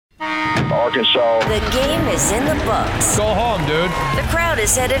Arkansas. The game is in the books. Go home, dude. The crowd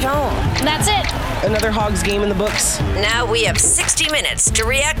is headed home. That's it. Another Hogs game in the books. Now we have 60 minutes to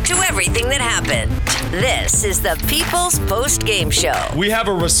react to everything that happened. This is the People's Post-Game Show. We have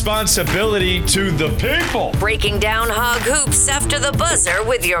a responsibility to the people. Breaking down Hog hoops after the buzzer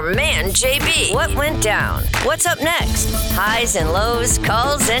with your man, JB. What went down? What's up next? Highs and lows,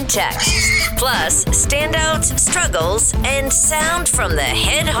 calls and texts. Plus, standouts, struggles, and sound from the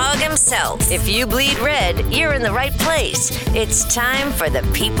head hog himself. If you bleed red, you're in the right place. It's time for the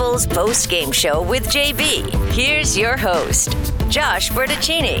People's Post-Game Show with JB. Here's your host, Josh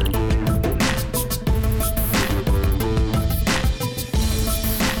Bertaccini.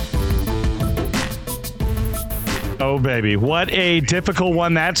 Oh, baby. What a difficult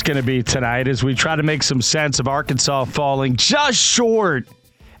one that's going to be tonight as we try to make some sense of Arkansas falling just short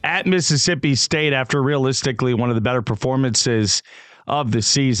at Mississippi State after realistically one of the better performances of the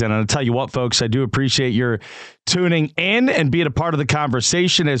season. And I'll tell you what, folks, I do appreciate your tuning in and being a part of the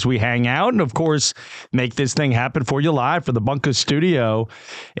conversation as we hang out and, of course, make this thing happen for you live for the Bunker Studio.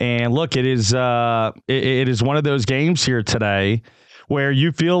 And look, it is one of those games here today where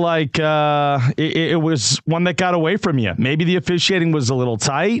you feel like it was one that got away from you. Maybe the officiating was a little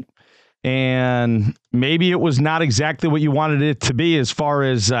tight, and maybe it was not exactly what you wanted it to be as far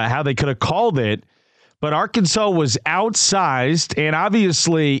as how they could have called it. But Arkansas was outsized and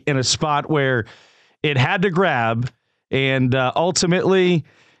obviously in a spot where it had to grab, and ultimately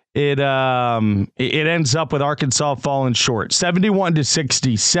it ends up with Arkansas falling short,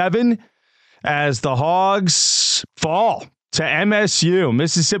 71-67, as the Hogs fall to MSU.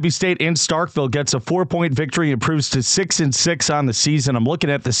 Mississippi State in Starkville gets a 4-point victory, improves to 6-6 on the season. I'm looking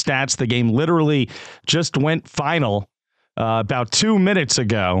at the stats. The game literally just went final about 2 minutes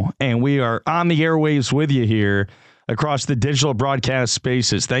ago, and we are on the airwaves with you here across the digital broadcast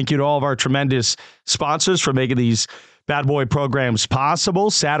spaces. Thank you to all of our tremendous sponsors for making these bad boy programs possible.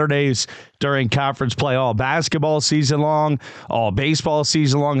 Saturdays during conference play, all basketball season long, all baseball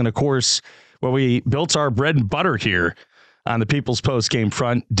season long, and of course, where we built our bread and butter here on the People's Post Game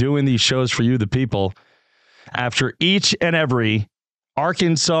front, doing these shows for you, the people, after each and every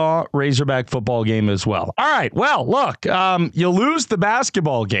Arkansas Razorback football game as well. All right, well, look, you lose the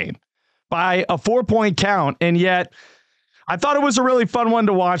basketball game by a 4-point count, and yet I thought it was a really fun one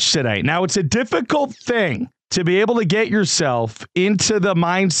to watch today. Now, it's a difficult thing to be able to get yourself into the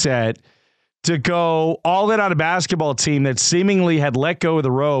mindset to go all in on a basketball team that seemingly had let go of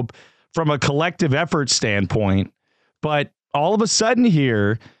the rope from a collective effort standpoint. But all of a sudden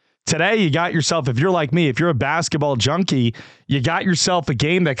here, today you got yourself, if you're like me, if you're a basketball junkie, you got yourself a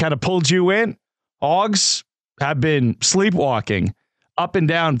game that kind of pulled you in. Hogs have been sleepwalking up and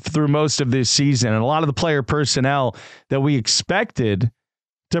down through most of this season, and a lot of the player personnel that we expected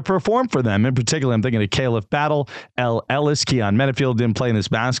to perform for them. In particular, I'm thinking of Caleb Battle, L. Ellis, Keon Menafield didn't play in this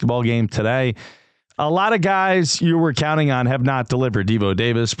basketball game today. A lot of guys you were counting on have not delivered. Devo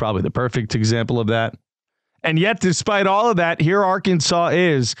Davis, probably the perfect example of that. And yet, despite all of that, here Arkansas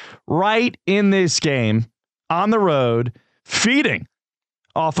is right in this game on the road, feeding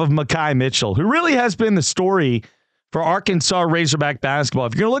off of Makhi Mitchell, who really has been the story for Arkansas Razorback basketball.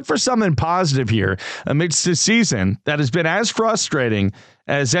 If you're going to look for something positive here amidst the season that has been as frustrating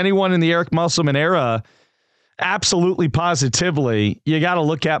as anyone in the Eric Musselman era, absolutely positively, you got to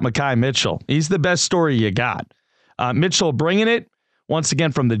look at Makhi Mitchell. He's the best story you got. Mitchell bringing it once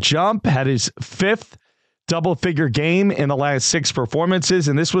again from the jump, had his 5th double-figure game in the last 6 performances,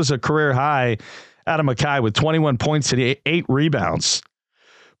 and this was a career high out of Makhi with 21 points and 8 rebounds.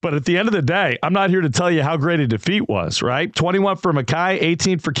 But at the end of the day, I'm not here to tell you how great a defeat was, right? 21 for Makhi,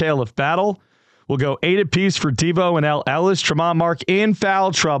 18 for Caleb Battle. We'll go 8 apiece for Devo and L. Ellis. Tremont Mark in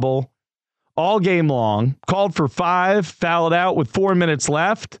foul trouble all game long. Called for 5, fouled out with 4 minutes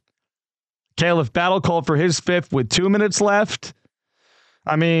left. Caleb Battle called for his 5th with 2 minutes left.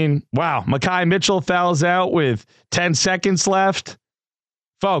 I mean, wow. Makhi Mitchell fouls out with 10 seconds left.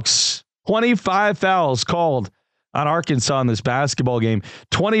 Folks, 25 fouls called on Arkansas in this basketball game.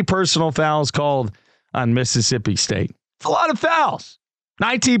 20 personal fouls called on Mississippi State. A lot of fouls.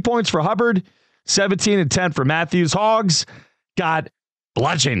 19 points for Hubbard, 17 and 10 for Matthews. Hogs got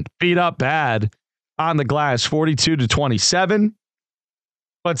bludgeoned, beat up bad on the glass, 42-27,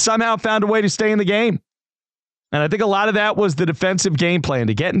 but somehow found a way to stay in the game. And I think a lot of that was the defensive game plan,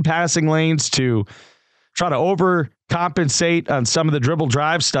 to get in passing lanes, to try to overcompensate on some of the dribble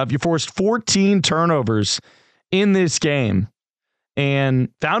drive stuff. You forced 14 turnovers in this game and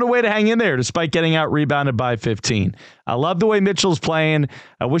found a way to hang in there despite getting out rebounded by 15. I love the way Mitchell's playing.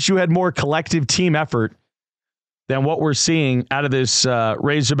 I wish you had more collective team effort than what we're seeing out of this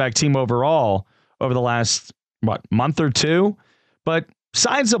Razorback team overall over the last, month or two. But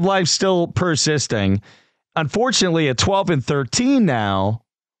signs of life still persisting. Unfortunately, at 12-13 now,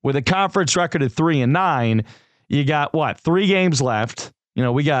 with a conference record of 3-9, you got 3 games left.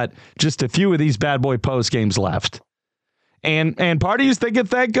 We got just a few of these bad boy post games left. And part of you is thinking,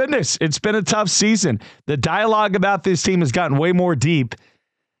 thank goodness, it's been a tough season. The dialogue about this team has gotten way more deep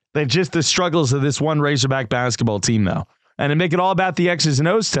than just the struggles of this one Razorback basketball team, though. And to make it all about the X's and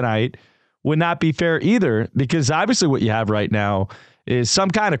O's tonight would not be fair either, because obviously what you have right now is some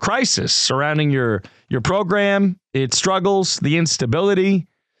kind of crisis surrounding your program, its struggles, the instability,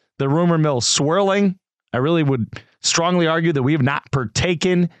 the rumor mill swirling. I really would strongly argue that we have not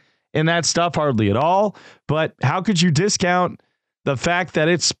partaken in that stuff hardly at all. But how could you discount the fact that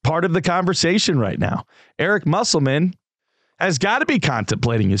it's part of the conversation right now? Eric Musselman has got to be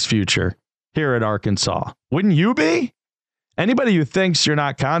contemplating his future here at Arkansas. Wouldn't you be? Anybody who thinks you're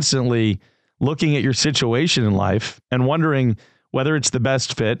not constantly looking at your situation in life and wondering whether it's the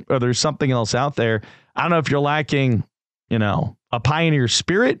best fit or there's something else out there, I don't know if you're lacking, a pioneer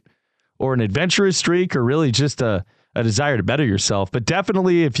spirit or an adventurous streak or really just a desire to better yourself. But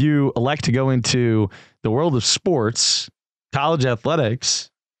definitely if you elect to go into the world of sports, college athletics,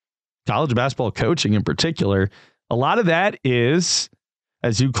 college basketball coaching in particular, a lot of that is,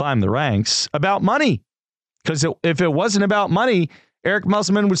 as you climb the ranks, about money. Because if it wasn't about money, Eric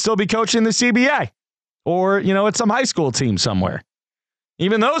Musselman would still be coaching the CBA or, at some high school team somewhere.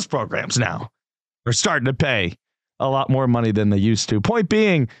 Even those programs now are starting to pay a lot more money than they used to. Point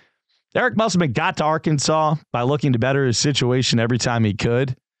being, Eric Musselman got to Arkansas by looking to better his situation every time he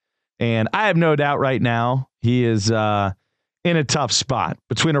could. And I have no doubt right now he is in a tough spot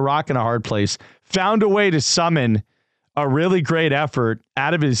between a rock and a hard place. Found a way to summon a really great effort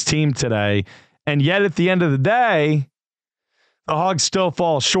out of his team today. And yet at the end of the day, the Hogs still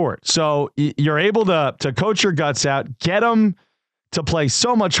fall short. So you're able to coach your guts out, get them to play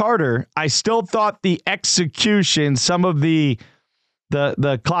so much harder. I still thought the execution, some of the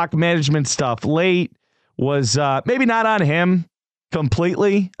clock management stuff late was maybe not on him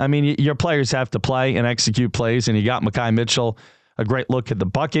completely. I mean, your players have to play and execute plays, and you got Makhi Mitchell a great look at the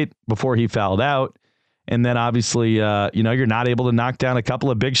bucket before he fouled out. And then obviously, you're not able to knock down a couple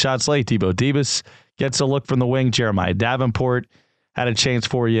of big shots late. Debo Davis gets a look from the wing. Jeremiah Davenport had a chance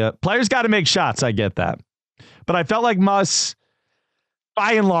for you. Players got to make shots. I get that. But I felt like Muss,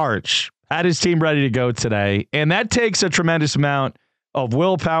 by and large, had his team ready to go today. And that takes a tremendous amount of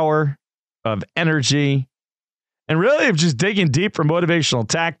willpower, of energy, and really of just digging deep for motivational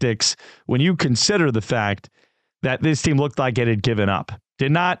tactics when you consider the fact that this team looked like it had given up.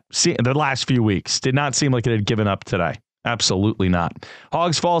 Did not see the last few weeks. Did not seem like it had given up today. Absolutely not.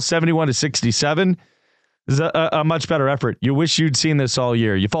 Hogs fall 71-67. This is a much better effort. You wish you'd seen this all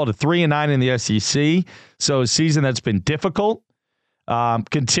year. You fall to 3-9 in the SEC. So a season that's been difficult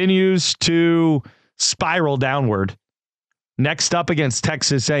continues to spiral downward. Next up against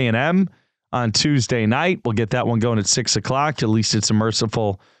Texas A&M on Tuesday night. We'll get that one going at 6:00. At least it's a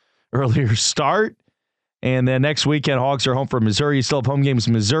merciful earlier start. And then next weekend, Hogs are home for Missouri. You still have home games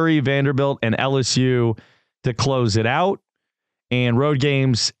Missouri, Vanderbilt, and LSU to close it out. And road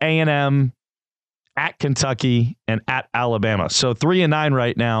games A&M, at Kentucky, and at Alabama. So 3-9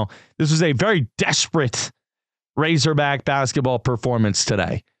 right now. This was a very desperate Razorback basketball performance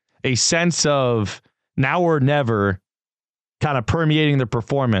today. A sense of now or never kind of permeating the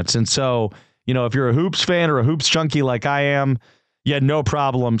performance. And so, if you're a hoops fan or a hoops junkie like I am, you had no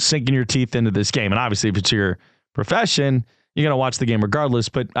problem sinking your teeth into this game. And obviously, if it's your profession, you're going to watch the game regardless.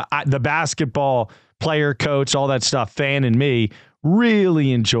 But the basketball player, coach, all that stuff, fan and me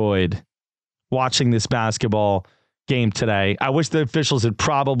really enjoyed watching this basketball game today. I wish the officials had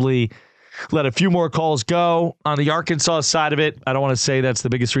probably let a few more calls go on the Arkansas side of it. I don't want to say that's the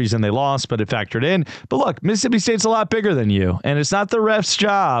biggest reason they lost, but it factored in. But look, Mississippi State's a lot bigger than you. And it's not the ref's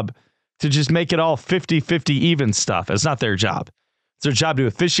job to just make it all 50-50 even stuff. It's not their job. It's their job to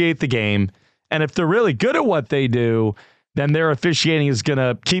officiate the game. And if they're really good at what they do, then their officiating is going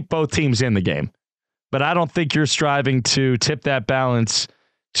to keep both teams in the game. But I don't think you're striving to tip that balance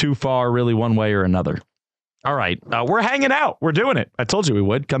too far, really, one way or another. All right. We're hanging out. We're doing it. I told you we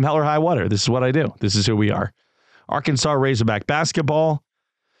would. Come hell or high water. This is what I do. This is who we are. Arkansas Razorback basketball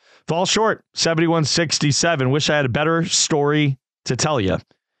fall short, 71-67. Wish I had a better story to tell you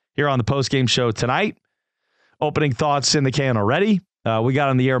here on the postgame show tonight. Opening thoughts in the can already. We got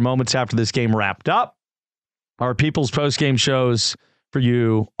on the air moments after this game wrapped up. Our People's postgame shows for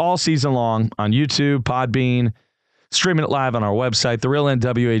you all season long on YouTube, Podbean, streaming it live on our website,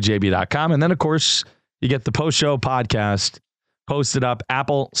 therealnwajb.com. And then, of course, You get the post-show podcast posted up,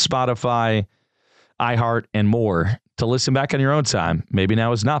 Apple, Spotify, iHeart, and more to listen back on your own time. Maybe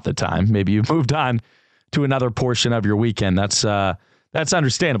now is not the time. Maybe you've moved on to another portion of your weekend. That's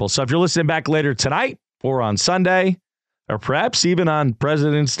understandable. So if you're listening back later tonight or on Sunday, or perhaps even on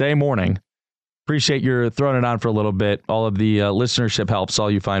President's Day morning, appreciate your throwing it on for a little bit. All of the listenership helps. All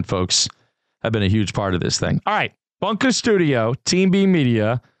you fine folks have been a huge part of this thing. All right. Bunker Studio, Team B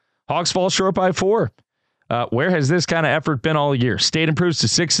Media, Hogs fall short by 4. Where has this kind of effort been all year? State improves to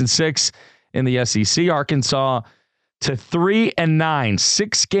 6-6 in the SEC. Arkansas to 3-9,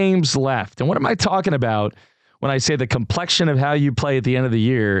 6 games left. And what am I talking about when I say the complexion of how you play at the end of the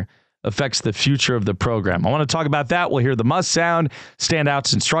year affects the future of the program? I want to talk about that. We'll hear the must sound,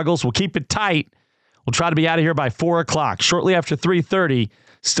 standouts, and struggles. We'll keep it tight. We'll try to be out of here by 4 o'clock. Shortly after 3:30,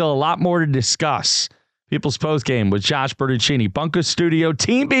 still a lot more to discuss. People's Postgame with Josh Bertuccini, Bunker Studio,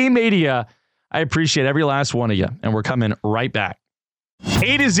 Team B Media. I appreciate every last one of you, and we're coming right back.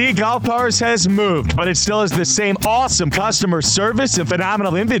 A to Z Golf Cars has moved, but it still has the same awesome customer service and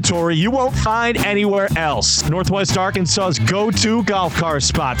phenomenal inventory you won't find anywhere else. Northwest Arkansas's go-to golf car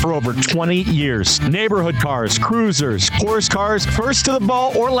spot for over 20 years. Neighborhood cars, cruisers, horse cars, first to the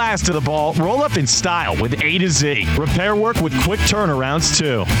ball or last to the ball, roll up in style with A to Z. Repair work with quick turnarounds,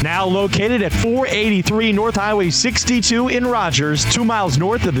 too. Now located at 483 North Highway 62 in Rogers, 2 miles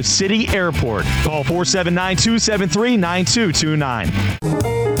north of the city airport. Call 479-273-9229.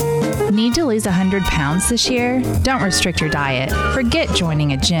 Need to lose 100 pounds this year? Don't restrict your diet. Forget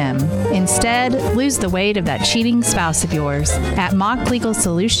joining a gym. Instead, lose the weight of that cheating spouse of yours. At Mock Legal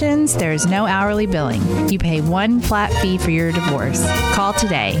Solutions, there is no hourly billing. You pay one flat fee for your divorce. Call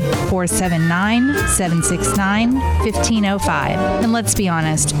today, 479-769-1505. And let's be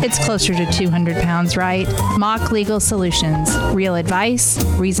honest, it's closer to 200 pounds, right? Mock Legal Solutions. Real advice,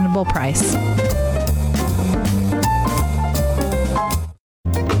 reasonable price.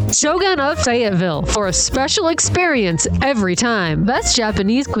 Shogun of Fayetteville for a special experience every time. Best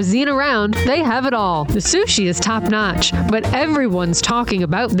Japanese cuisine around, they have it all. The sushi is top notch, but everyone's talking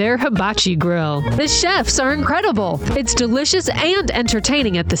about their hibachi grill. The chefs are incredible. It's delicious and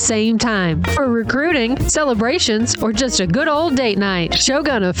entertaining at the same time. For recruiting, celebrations, or just a good old date night,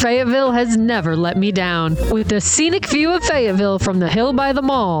 Shogun of Fayetteville has never let me down. With the scenic view of Fayetteville from the hill by the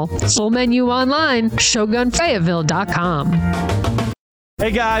mall. Full menu online, shogunfayetteville.com. Hey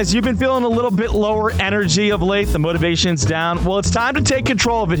guys, you've been feeling a little bit lower energy of late. The motivation's down. Well, it's time to take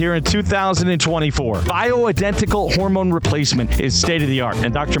control of it here in 2024. Bioidentical hormone replacement is state of the art,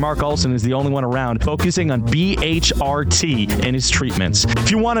 and Dr. Mark Olson is the only one around focusing on BHRT in his treatments.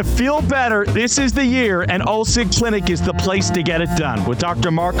 If you want to feel better, this is the year, and Olson Clinic is the place to get it done. With Dr.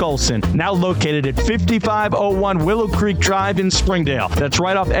 Mark Olson, now located at 5501 Willow Creek Drive in Springdale. That's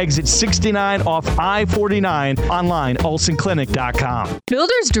right off exit 69 off I-49. Online, olsonclinic.com.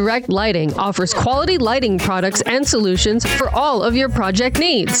 Builders Direct Lighting offers quality lighting products and solutions for all of your project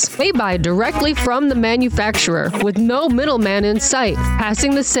needs. They buy directly from the manufacturer with no middleman in sight,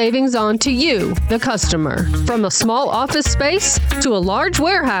 passing the savings on to you, the customer. From a small office space to a large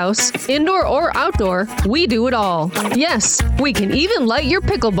warehouse, indoor or outdoor, we do it all. Yes, we can even light your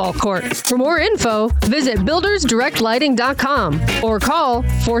pickleball court. For more info, visit buildersdirectlighting.com or call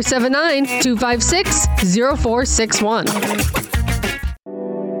 479-256-0461.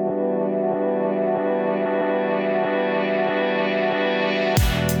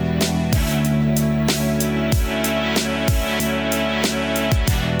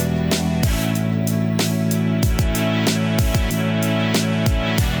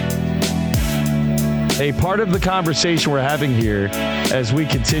 A part of the conversation we're having here as we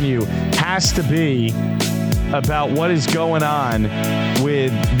continue has to be about what is going on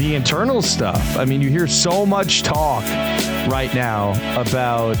with the internal stuff. I mean, you hear so much talk right now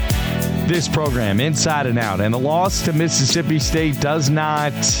about this program inside and out, and the loss to Mississippi State does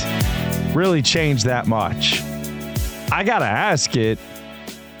not really change that much. I got to ask it.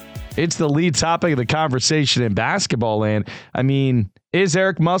 It's the lead topic of the conversation in basketball land. I mean, is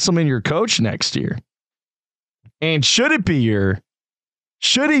Eric Musselman your coach next year? And should he be your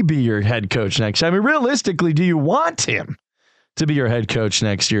head coach next year? I mean, realistically, do you want him to be your head coach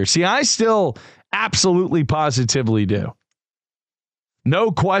next year? See, I still absolutely positively do. No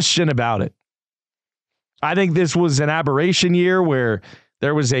question about it. I think this was an aberration year where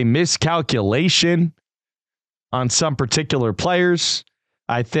there was a miscalculation on some particular players.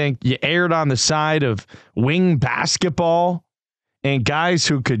 I think you erred on the side of wing basketball and guys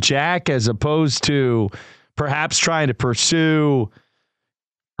who could jack as opposed to perhaps trying to pursue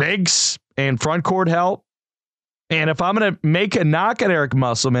bigs and front court help And if I'm going to make a knock at Eric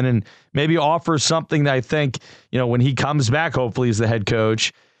Musselman and maybe offer something that I think, when he comes back, hopefully as the head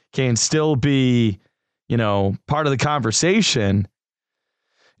coach, can still be, part of the conversation,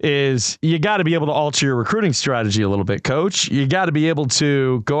 is you got to be able to alter your recruiting strategy a little bit, coach. You got to be able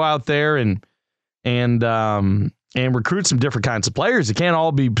to go out there and recruit some different kinds of players. It can't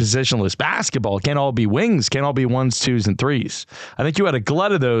all be positionless basketball. It can't all be wings. It can't all be 1s, 2s, and 3s. I think you had a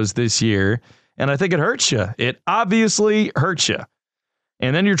glut of those this year, and I think it hurts you. It obviously hurts you.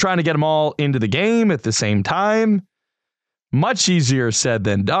 And then you're trying to get them all into the game at the same time. Much easier said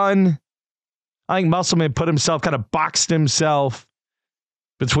than done. I think Musselman kind of boxed himself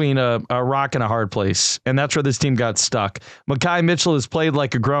between a rock and a hard place, and that's where this team got stuck. Makhi Mitchell has played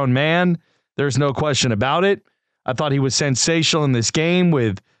like a grown man. There's no question about it. I thought he was sensational in this game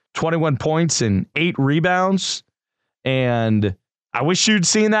with 21 points and 8 rebounds, and I wish you'd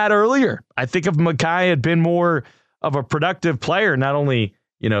seen that earlier. I think if Makhi had been more of a productive player, not only,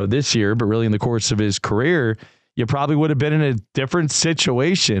 this year, but really in the course of his career, you probably would have been in a different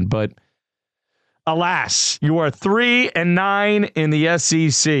situation. But alas, you are 3-9 in the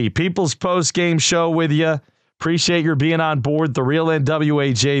SEC. People's Post-Game Show with you. Appreciate your being on board. The real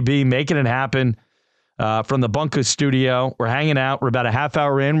NWA JB, making it happen from the Bunker studio. We're hanging out. We're about a half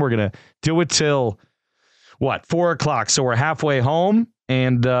hour in. We're going to do it till 4 o'clock. So we're halfway home,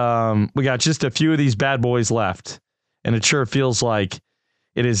 and we got just a few of these bad boys left. And it sure feels like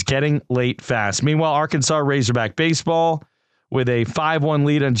it is getting late fast. Meanwhile, Arkansas Razorback baseball with a 5-1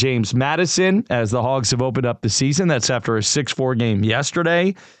 lead on James Madison as the Hogs have opened up the season. That's after a 6-4 game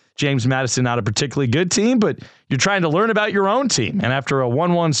yesterday. James Madison, not a particularly good team, but you're trying to learn about your own team. And after a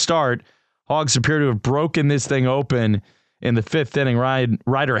 1-1 start, Hogs appear to have broken this thing open in the 5th inning.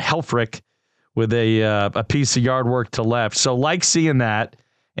 Ryder Helfrich with a piece of yard work to left. So like seeing that,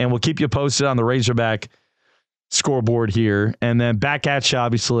 and we'll keep you posted on the Razorback scoreboard here. And then back at you,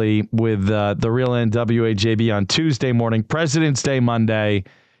 obviously, with the real NWA JB on Tuesday morning, President's Day Monday,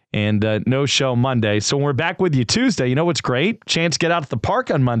 and no show Monday. So when we're back with you Tuesday, you know what's great? Chance to get out to the park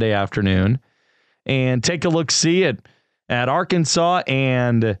on Monday afternoon and take a look-see at Arkansas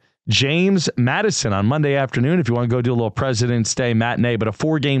and James Madison on Monday afternoon if you want to go do a little President's Day matinee, but a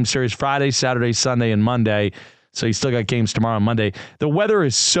 4-game series Friday, Saturday, Sunday, and Monday. So you still got games tomorrow and Monday. The weather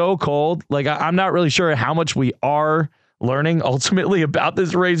is so cold. Like, I'm not really sure how much we are learning ultimately about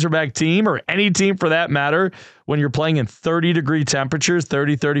this Razorback team, or any team for that matter, when you're playing in 30-degree temperatures,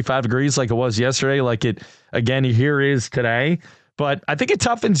 30, 35 degrees like it was yesterday, like it, again, here is today. But I think it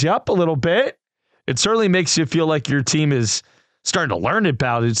toughens you up a little bit. It certainly makes you feel like your team is starting to learn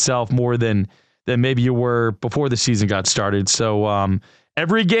about itself more than maybe you were before the season got started. So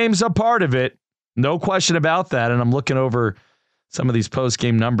every game's a part of it. No question about that. And I'm looking over some of these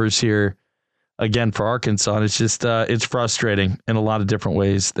post-game numbers here again for Arkansas. And it's just, it's frustrating in a lot of different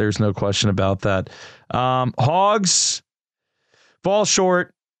ways. There's no question about that. Hogs fall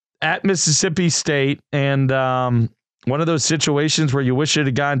short at Mississippi State. And one of those situations where you wish it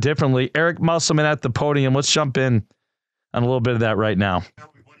had gone differently. Eric Musselman at the podium. Let's jump in on a little bit of that right now.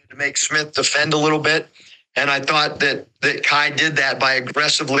 We wanted to make Smith defend a little bit. And I thought that Kai did that by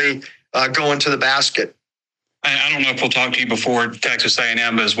aggressively going to the basket. I don't know if we'll talk to you before Texas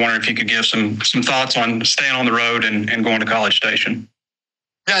A&M, but I was wondering if you could give some thoughts on staying on the road and going to College Station.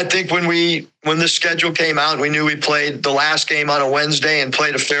 Yeah, I think when the schedule came out, we knew we played the last game on a Wednesday and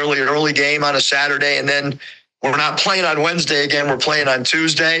played a fairly early game on a Saturday. And then we're not playing on Wednesday again. We're playing on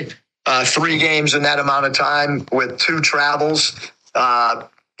Tuesday. 3 games in that amount of time with 2 travels.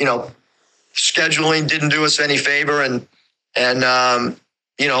 Scheduling didn't do us any favor. And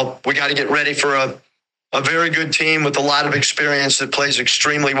we got to get ready for a very good team with a lot of experience that plays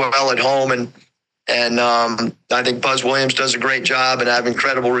extremely well at home. And I think Buzz Williams does a great job, and I have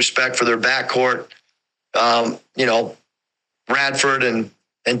incredible respect for their backcourt. Radford and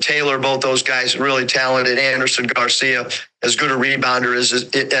Taylor, both those guys really talented. Anderson Garcia, as good a rebounder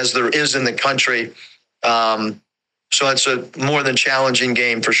as there is in the country. So it's a more than challenging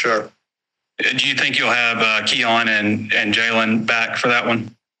game for sure. Do you think you'll have Keon and Jalen back for that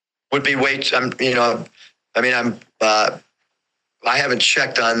one? Would be wait. I haven't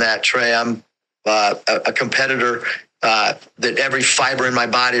checked on that, Trey. I'm a competitor that every fiber in my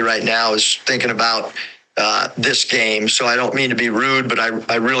body right now is thinking about this game. So I don't mean to be rude, but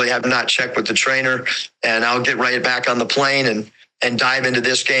I really have not checked with the trainer, and I'll get right back on the plane and dive into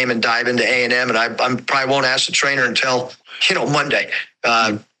this game and dive into A&M. And I probably won't ask the trainer until, Monday.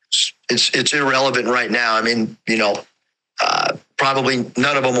 It's irrelevant right now. I mean, probably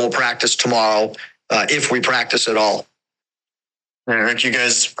none of them will practice tomorrow if we practice at all. Eric, you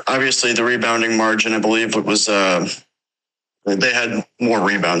guys, obviously the rebounding margin, I believe it was, they had more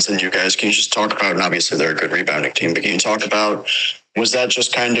rebounds than you guys. Can you just talk about, and obviously they're a good rebounding team, but can you talk about, was that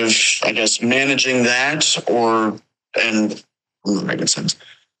just kind of, I guess, managing that, and making sense?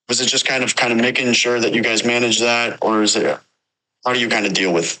 Was it just kind of making sure that you guys manage that, or is it, how do you kind of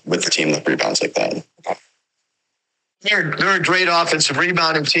deal with the team that rebounds like that? They're a great offensive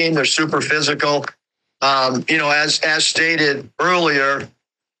rebounding team. They're super physical. As stated earlier,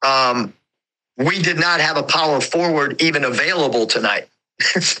 we did not have a power forward even available tonight.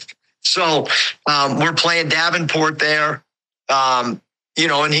 So we're playing Davenport there,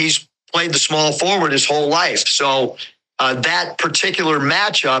 and he's played the small forward his whole life. So that particular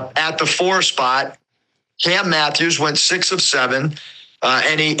matchup at the 4 spot, Cam Matthews went 6 of 7,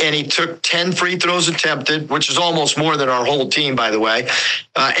 and he took 10 free throws attempted, which is almost more than our whole team, by the way.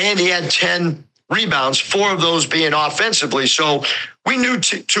 And he had 10 rebounds, 4 of those being offensively. So we knew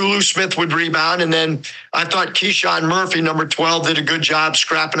Tulu Smith would rebound. And then I thought Keyshawn Murphy, number 12, did a good job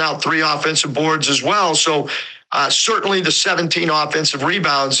scrapping out 3 offensive boards as well. So certainly the 17 offensive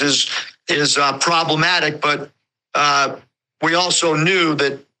rebounds is problematic. But we also knew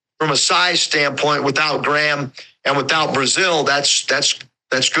that from a size standpoint, without Graham and without Brazil, that's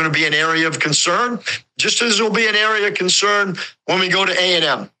going to be an area of concern, just as it will be an area of concern when we go to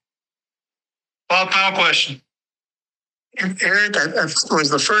A&M. Bob Powell question. Eric, I think it was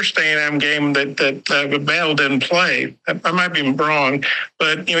the first A&M game that Battle didn't play. I might be wrong,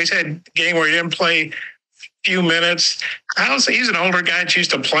 but he's had a game where he didn't play a few minutes. He's an older guy that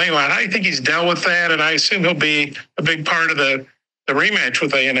used to play a lot. How do you think he's dealt with that? And I assume he'll be a big part of the rematch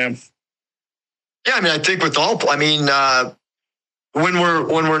with A&M. Yeah, I think with all, when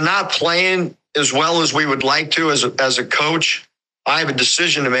we're not playing as well as we would like to as a coach, I have a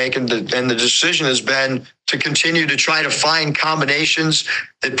decision to make, and the decision has been to continue to try to find combinations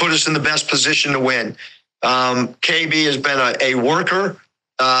that put us in the best position to win. KB has been a worker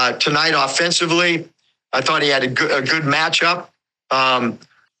tonight offensively. I thought he had a good matchup.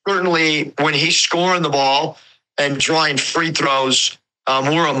 Certainly, when he's scoring the ball and drawing free throws,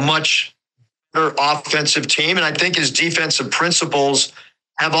 we're a much better offensive team, and I think his defensive principles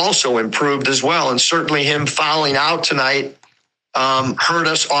have also improved as well. And certainly, him fouling out tonight hurt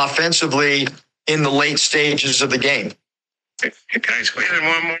us offensively in the late stages of the game. Can I squeeze in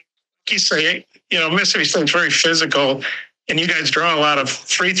one more? You say, Mississippi State's very physical, and you guys draw a lot of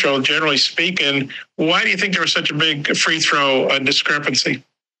free throws, generally speaking. Why do you think there was such a big free throw discrepancy?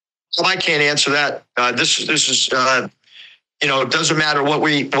 Well, I can't answer that. This is it doesn't matter what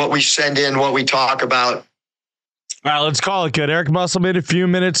we send in, what we talk about. All right, let's call it good. Eric Musselman, a few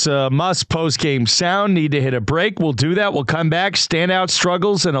minutes, must post-game sound. Need to hit a break. We'll do that. We'll come back, standout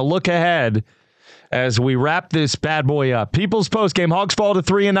struggles, and a look ahead as we wrap this bad boy up. People's postgame, Hogs fall to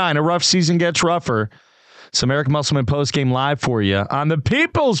 3-9. A rough season gets rougher. Some Eric Musselman postgame live for you. On the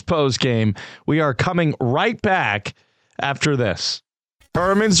People's postgame, we are coming right back after this.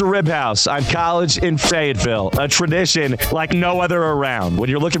 Herman's Rib House on College in Fayetteville, a tradition like no other around. When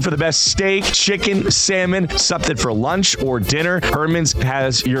you're looking for the best steak, chicken, salmon, something for lunch or dinner, Herman's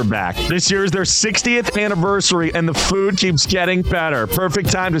has your back. This year is their 60th anniversary, and the food keeps getting better.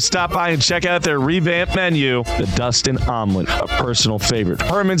 Perfect time to stop by and check out their revamped menu, the Dustin Omelet, a personal favorite.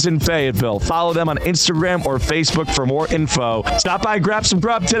 Herman's in Fayetteville. Follow them on Instagram or Facebook for more info. Stop by and grab some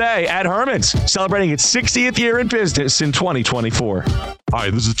grub today at Herman's, celebrating its 60th year in business in 2024. Hi,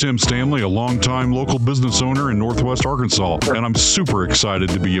 this is Tim Stanley, a longtime local business owner in Northwest Arkansas, and I'm super excited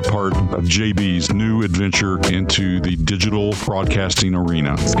to be a part of JB's new adventure into the digital broadcasting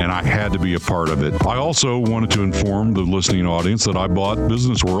arena, and I had to be a part of it. I also wanted to inform the listening audience that I bought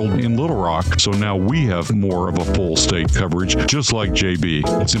Business World in Little Rock, so now we have more of a full state coverage, just like JB.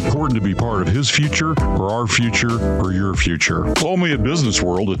 It's important to be part of his future, or our future, or your future. Call me at Business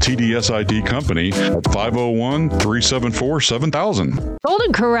World, a TDSID company, at 501-374-7000.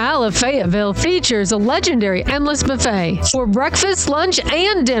 Golden Corral of Fayetteville features a legendary endless buffet for breakfast, lunch,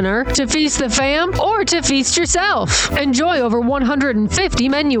 and dinner to feast the fam or to feast yourself. Enjoy over 150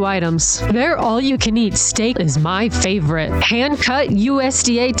 menu items. Their all-you-can-eat steak is my favorite. Hand-cut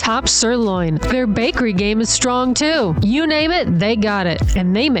USDA top sirloin. Their bakery game is strong, too. You name it, they got it,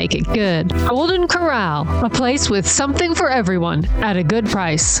 and they make it good. Golden Corral, a place with something for everyone at a good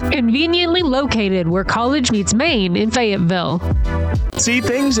price. Conveniently located where College meets Main in Fayetteville. See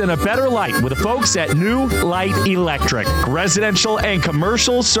things in a better light with the folks at New Light Electric. Residential and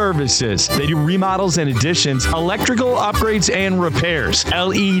commercial services. They do remodels and additions, electrical upgrades and repairs,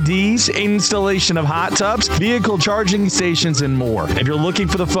 LEDs, installation of hot tubs, vehicle charging stations, and more. If you're looking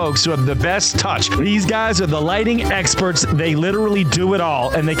for the folks who have the best touch, these guys are the lighting experts. They literally do it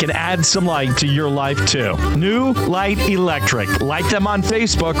all, and they can add some light to your life too. New Light Electric. Like them on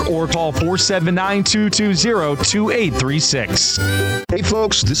Facebook or call 479-220-2836. Hey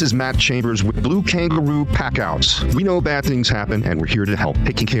folks, this is Matt Chambers with Blue Kangaroo Packouts. We know bad things happen and we're here to help,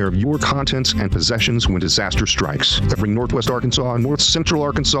 taking care of your contents and possessions when disaster strikes. Covering Northwest Arkansas, North Central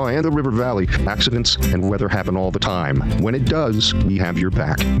Arkansas, and the River Valley, accidents and weather happen all the time. When it does, we have your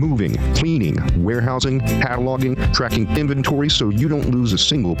back. Moving, cleaning, warehousing, cataloging, tracking inventory so you don't lose a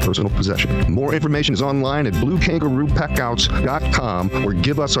single personal possession. More information is online at bluekangaroopackouts.com or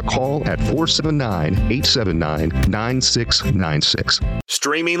give us a call at 479-879-9696.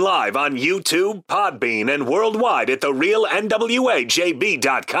 Streaming live on YouTube, Podbean, and worldwide at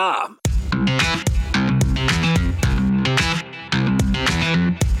therealnwajb.com.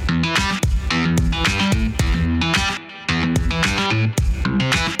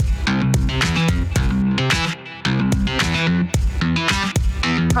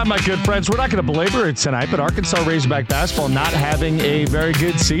 Hi, my good friends. We're not going to belabor it tonight, but Arkansas Razorback basketball not having a very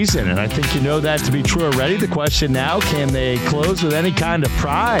good season, and I think you know that to be true already. The question now, can they close with any kind of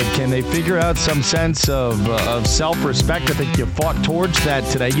pride? Can they figure out some sense of self-respect? I think you fought towards that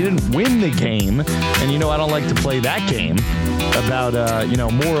today. You didn't win the game, and I don't like to play that game about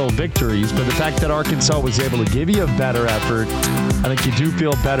moral victories, but the fact that Arkansas was able to give you a better effort, I think you do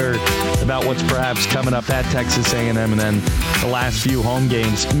feel better about what's perhaps coming up at Texas A&M and then the last few home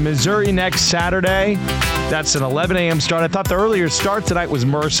games. Missouri next Saturday. That's an 11 a.m. start. I thought the earlier start tonight was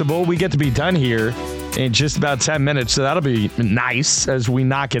merciful. We get to be done here in just about 10 minutes, so that'll be nice as we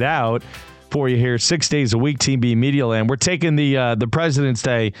knock it out for you here 6 days a week, Team B Media Land. We're taking the President's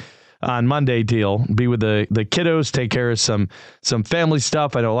Day on Monday deal. Be with the kiddos, take care of some family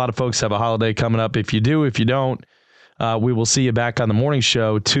stuff. I know a lot of folks have a holiday coming up. If you do, if you don't, we will see you back on the morning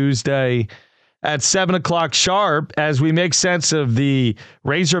show Tuesday at 7 o'clock sharp as we make sense of the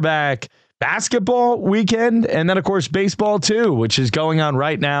Razorback basketball weekend. And then, of course, baseball, too, which is going on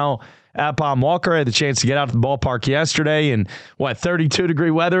right now at Palm Walker. I had the chance to get out to the ballpark yesterday and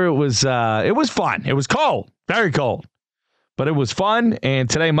 32-degree weather. It was fun. It was cold, very cold, but it was fun. And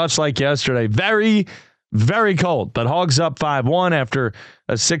today, much like yesterday, very, very cold. But Hogs up 5-1 after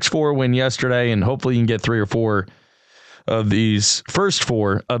a 6-4 win yesterday, and hopefully you can get 3 or 4 of these first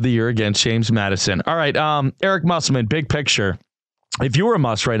 4 of the year against James Madison. All right, Eric Musselman, big picture. If you were a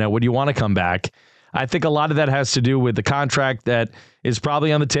Muss right now, would you want to come back? I think a lot of that has to do with the contract that is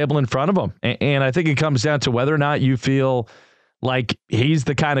probably on the table in front of him. And I think it comes down to whether or not you feel like he's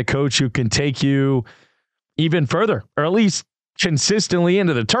the kind of coach who can take you even further, or at least consistently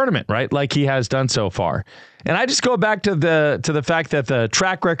into the tournament, right? Like he has done so far. And I just go back to the fact that the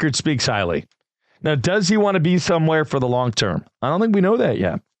track record speaks highly. Now, does he want to be somewhere for the long term? I don't think we know that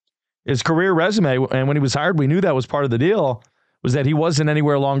yet. His career resume, and when he was hired, we knew that was part of the deal, was that he wasn't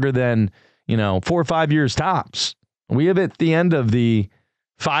anywhere longer than, 4 or 5 years tops. We have at the end of the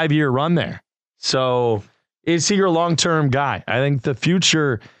 5-year run there. So is he your long-term guy? I think the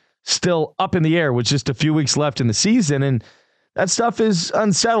future still up in the air with just a few weeks left in the season, and that stuff is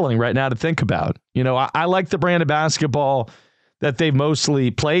unsettling right now to think about. I like the brand of basketball that they've mostly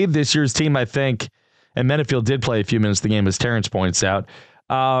played. This year's team, I think, and Menifeld did play a few minutes of the game, as Terrence points out.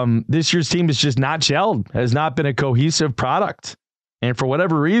 This year's team is just not gelled, has not been a cohesive product. And for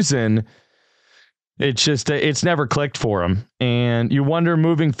whatever reason, it's never clicked for them. And you wonder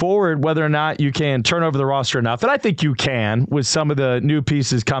moving forward whether or not you can turn over the roster enough. And I think you can with some of the new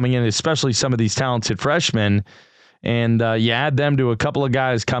pieces coming in, especially some of these talented freshmen. And you add them to a couple of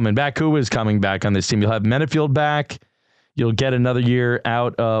guys coming back. Who is coming back on this team? You'll have Menifeld back. You'll get another year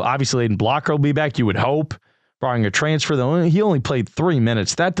out. Obviously, Aiden Blocker will be back, you would hope, barring a transfer. Though he only played 3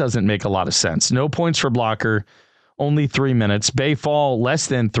 minutes. That doesn't make a lot of sense. No points for Blocker, only 3 minutes. Bay Fall, less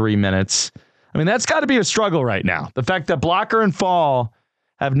than 3 minutes. I mean, that's got to be a struggle right now. The fact that Blocker and Fall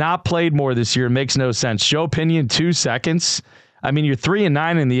have not played more this year makes no sense. Joe Pinion, 2 seconds. I mean, you're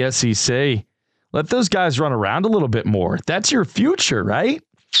 3-9 in the SEC. Let those guys run around a little bit more. That's your future, right?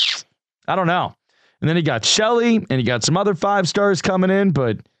 I don't know. And then you got Shelley, and you got some other 5 stars coming in,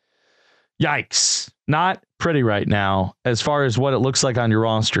 but yikes. Not pretty right now as far as what it looks like on your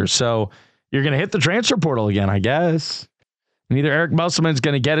roster. So you're going to hit the transfer portal again, I guess. And either Eric Musselman's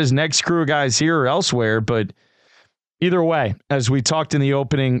going to get his next crew of guys here or elsewhere, but Either way, as we talked in the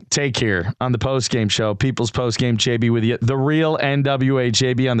opening take here on the postgame show, People's Postgame, JB with you. The real NWA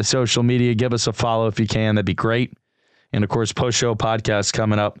JB on the social media. Give us a follow if you can. That'd be great. And, of course, post-show podcast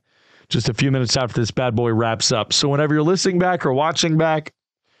coming up just a few minutes after this bad boy wraps up. So whenever you're listening back or watching back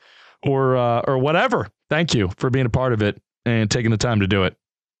or whatever, thank you for being a part of it and taking the time to do it.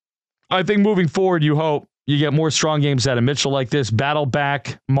 I think moving forward, you hope you get more strong games out of Mitchell like this. Battle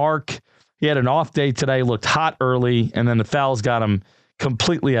back, Mark. He had an off day today, looked hot early, and then the fouls got him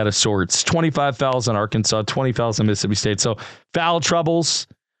completely out of sorts. 25 fouls on Arkansas, 20 fouls on Mississippi State. So foul troubles,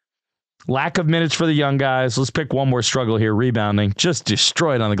 lack of minutes for the young guys. Let's pick one more struggle here. Rebounding, just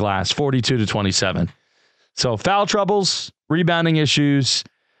destroyed on the glass, 42-27. So foul troubles, rebounding issues,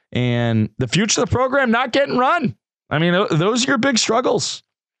 and the future of the program not getting run. I mean, those are your big struggles.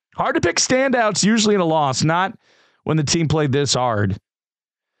 Hard to pick standouts usually in a loss, not when the team played this hard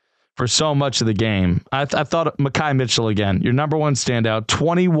for so much of the game. I thought Makhi Mitchell again, your number one standout,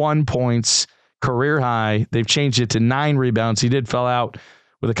 21 points, career high. They've changed it to 9 rebounds. He did fell out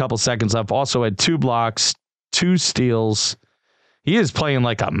with a couple seconds left. Also had 2 blocks, 2 steals. He is playing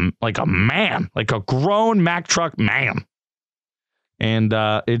like a man, like a grown Mack truck man. And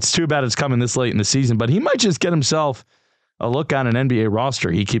it's too bad it's coming this late in the season, but he might just get himself a look on an NBA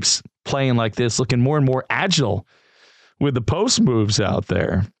roster. He keeps playing like this, looking more and more agile with the post moves out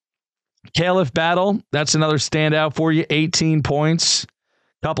there. Caliph Battle, that's another standout for you. 18 points,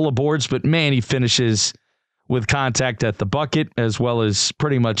 couple of boards, but man, he finishes with contact at the bucket as well as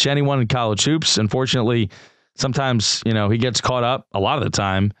pretty much anyone in college hoops. Unfortunately, sometimes, he gets caught up a lot of the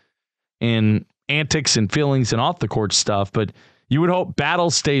time in antics and feelings and off the court stuff, but you would hope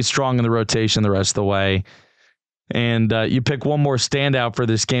Battle stays strong in the rotation the rest of the way. And you pick one more standout for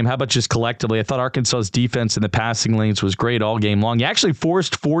this game. How about just collectively? I thought Arkansas's defense in the passing lanes was great all game long. You actually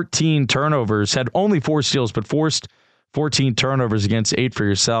forced 14 turnovers, had only 4 steals, but forced 14 turnovers against 8 for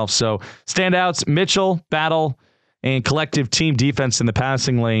yourself. So standouts, Mitchell, Battle, and collective team defense in the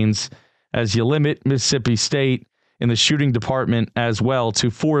passing lanes as you limit Mississippi State in the shooting department as well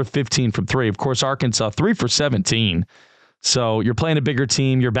to 4 of 15 from 3. Of course, Arkansas 3 for 17. So you're playing a bigger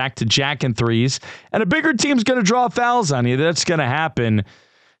team. You're back to jacking threes, and a bigger team's going to draw fouls on you. That's going to happen.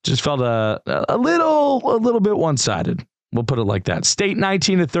 Just felt a little bit one-sided. We'll put it like that. State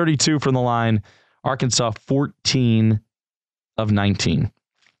 19-32 from the line. Arkansas 14 of 19.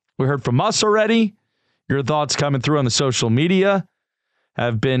 We heard from us already. Your thoughts coming through on the social media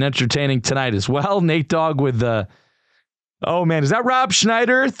have been entertaining tonight as well. Nate Dogg with the oh, man, is that Rob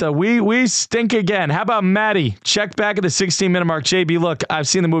Schneider? We stink again. How about Maddie? Check back at the 16-minute mark. JB, look, I've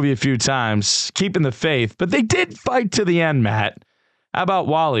seen the movie a few times. Keeping the faith. But they did fight to the end, Matt. How about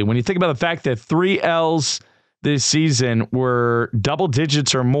Wally? When you think about the fact that 3 L's this season were double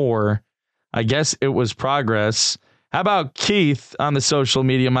digits or more, I guess it was progress. How about Keith on the social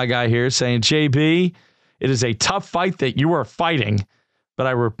media, my guy here, saying, JB, it is a tough fight that you are fighting, but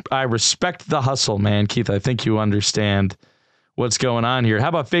I respect the hustle, man. Keith, I think you understand what's going on here. How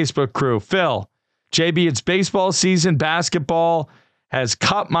about Facebook crew? Phil, JB, it's baseball season. Basketball has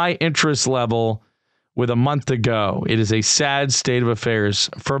cut my interest level with a month to go. It is a sad state of affairs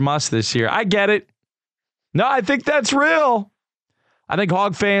for us this year. I get it. No, I think that's real. I think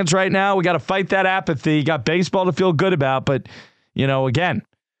Hog fans right now, we got to fight that apathy. You got baseball to feel good about, but, again,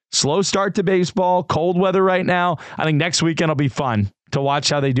 slow start to baseball, cold weather right now. I think next weekend will be fun to watch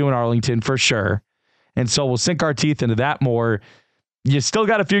how they do in Arlington for sure. And so we'll sink our teeth into that more. You still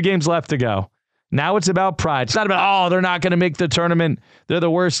got a few games left to go. Now it's about pride. It's not about, they're not going to make the tournament. They're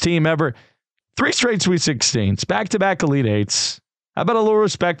the worst team ever. 3 straight Sweet 16s, back-to-back Elite Eights. How about a little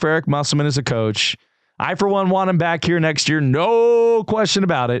respect for Eric Musselman as a coach? I, for one, want him back here next year. No question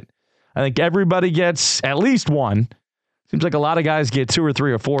about it. I think everybody gets at least one. Seems like a lot of guys get 2 or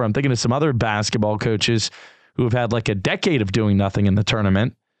 3 or 4. I'm thinking of some other basketball coaches who have had like a decade of doing nothing in the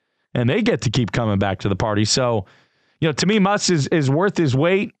tournament, and they get to keep coming back to the party. So, to me, Muss is worth his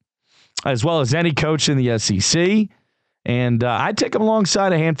weight, as well as any coach in the SEC. And I'd take him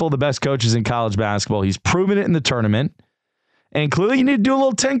alongside a handful of the best coaches in college basketball. He's proven it in the tournament. And clearly you need to do a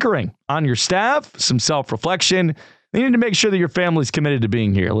little tinkering on your staff, some self-reflection. You need to make sure that your family's committed to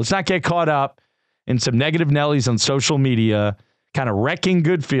being here. Let's not get caught up in some negative Nellies on social media, kind of wrecking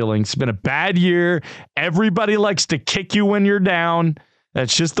good feelings. It's been a bad year. Everybody likes to kick you when you're down.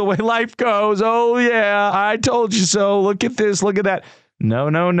 That's just the way life goes. Oh, yeah, I told you so. Look at this. Look at that.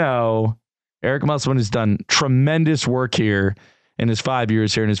 No. Eric Musselman has done tremendous work here in his 5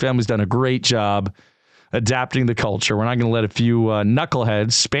 years here, and his family's done a great job adapting the culture. We're not going to let a few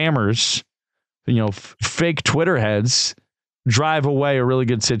knuckleheads, spammers, fake Twitter heads drive away a really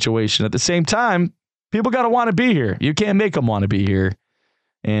good situation. At the same time, People got to want to be here. You can't make them want to be here.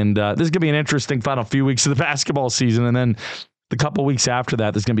 And this is going to be an interesting final few weeks of the basketball season. And then the couple weeks after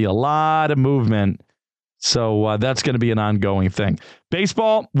that, there's going to be a lot of movement. So that's going to be an ongoing thing.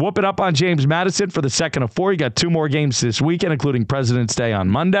 Baseball, whoop it up on James Madison for the second of 4. You got 2 more games this weekend, including President's Day on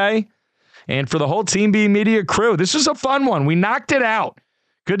Monday. And for the whole Team B media crew, this was a fun one. We knocked it out.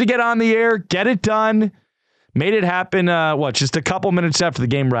 Good to get on the air, get it done. Made it happen, just a couple minutes after the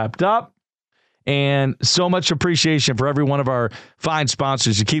game wrapped up. And so much appreciation for every one of our fine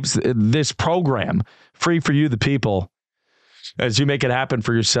sponsors who keeps this program free for you, the people, as you make it happen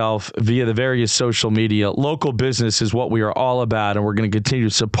for yourself via the various social media. Local business is what we are all about, and we're going to continue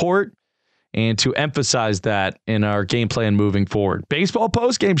to support and to emphasize that in our game plan moving forward. Baseball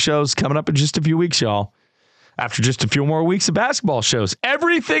postgame shows coming up in just a few weeks, y'all. After just a few more weeks of basketball shows.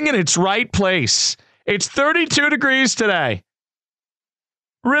 Everything in its right place. It's 32 degrees today.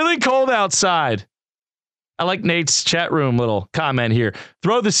 Really cold outside. I like Nate's chat room little comment here.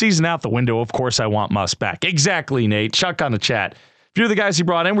 Throw the season out the window. Of course, I want Muss back. Exactly, Nate. Chuck on the chat. A few of the guys he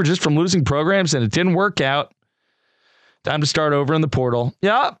brought in were just from losing programs, and it didn't work out. Time to start over in the portal.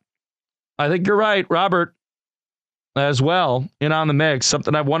 Yeah, I think you're right, Robert, as well. In on the mix.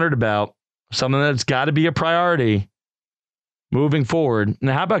 Something I've wondered about. Something that's got to be a priority moving forward.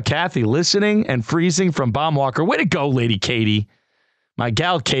 Now, how about Kathy listening and freezing from Baumwalker? Way to go, Lady Katie. My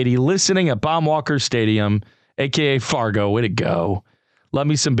gal Katie listening at Baumwalker Stadium, a.k.a. Fargo. Way to go. Love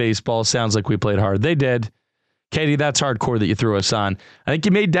me some baseball. Sounds like we played hard. They did. Katie, that's hardcore that you threw us on. I think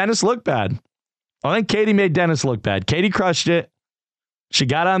you made Dennis look bad. I think Katie made Dennis look bad. Katie crushed it. She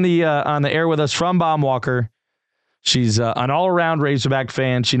got on the air with us from Baumwalker. She's an all-around Razorback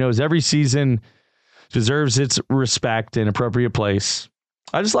fan. She knows every season deserves its respect and appropriate place.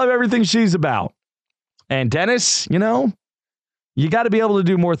 I just love everything she's about. And Dennis, you got to be able to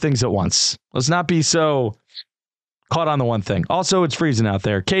do more things at once. Let's not be so caught on the one thing. Also, it's freezing out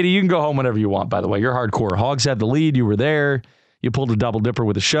there. Katie, you can go home whenever you want, by the way. You're hardcore. Hogs had the lead. You were there. You pulled a double dipper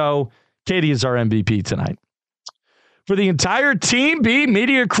with the show. Katie is our MVP tonight. For the entire Team B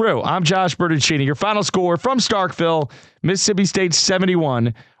media crew, I'm Josh Bertuccini. Your final score from Starkville, Mississippi State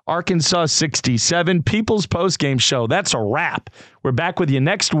 71, Arkansas 67. People's postgame show. That's a wrap. We're back with you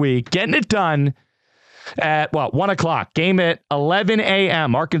next week, getting it done at 1 o'clock. Game at 11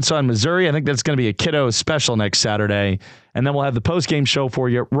 a.m. Arkansas and Missouri. I think that's going to be a kiddo special next Saturday. And then we'll have the postgame show for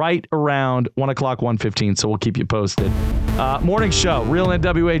you right around 1 o'clock, 1:15. So we'll keep you posted. Morning show, Real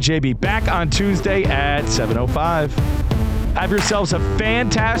NWA JB, back on Tuesday at 7:05. Have yourselves a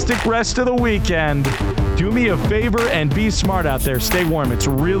fantastic rest of the weekend. Do me a favor and be smart out there. Stay warm. It's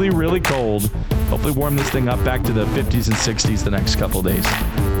really, really cold. Hopefully warm this thing up back to the 50s and 60s the next couple days.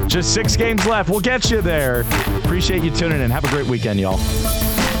 Just 6 games left. We'll get you there. Appreciate you tuning in. Have a great weekend, y'all.